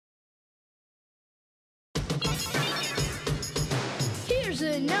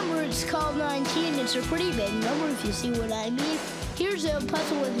number is called 19. It's a pretty big number if you see what I mean. Here's a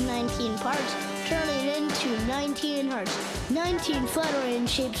puzzle with 19 parts, turning into 19 hearts. 19 fluttering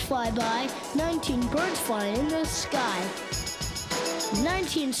shapes fly by, 19 birds fly in the sky.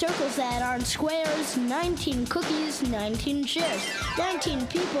 19 circles that aren't squares, 19 cookies, 19 chairs, 19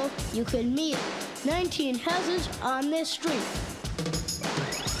 people you could meet, 19 houses on this street.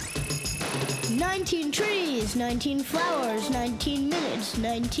 19 trees, 19 flowers, 19 minutes,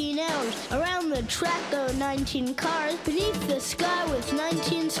 19 hours. Around the track go 19 cars, beneath the sky with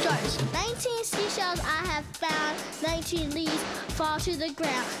 19 stars. 19 seashells I have found, 19 leaves fall to the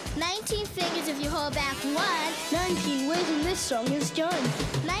ground. 19 fingers if you hold back one. 19 ways and this song is done.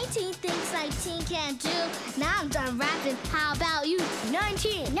 19 things 19 can't do. Now I'm done rapping, how about you?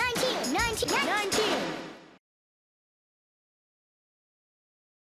 19, 19, 19, 19.